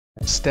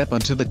Step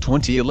onto the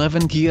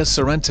 2011 Kia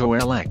Sorento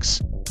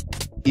LX.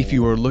 If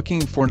you are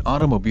looking for an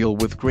automobile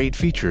with great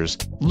features,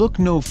 look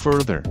no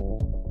further.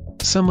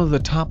 Some of the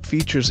top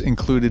features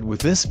included with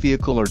this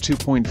vehicle are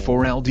 2.4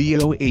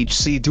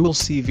 LDOHC dual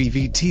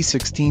CVVT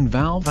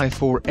 16-valve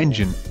i4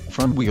 engine,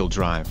 front-wheel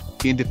drive,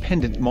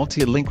 independent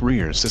multi-link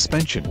rear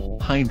suspension,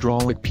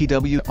 hydraulic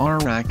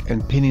PWR rack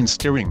and pinion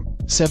steering,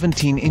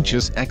 17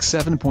 inches x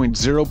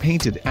 7.0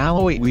 painted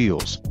alloy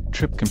wheels,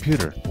 trip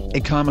computer, a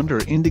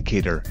commander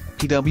indicator,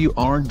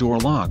 PWR door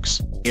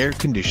locks, air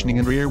conditioning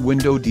and rear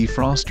window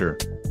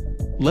defroster.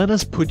 Let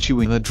us put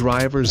you in the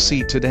driver's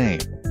seat today.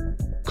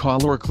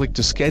 Call or click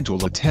to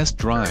schedule a test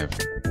drive.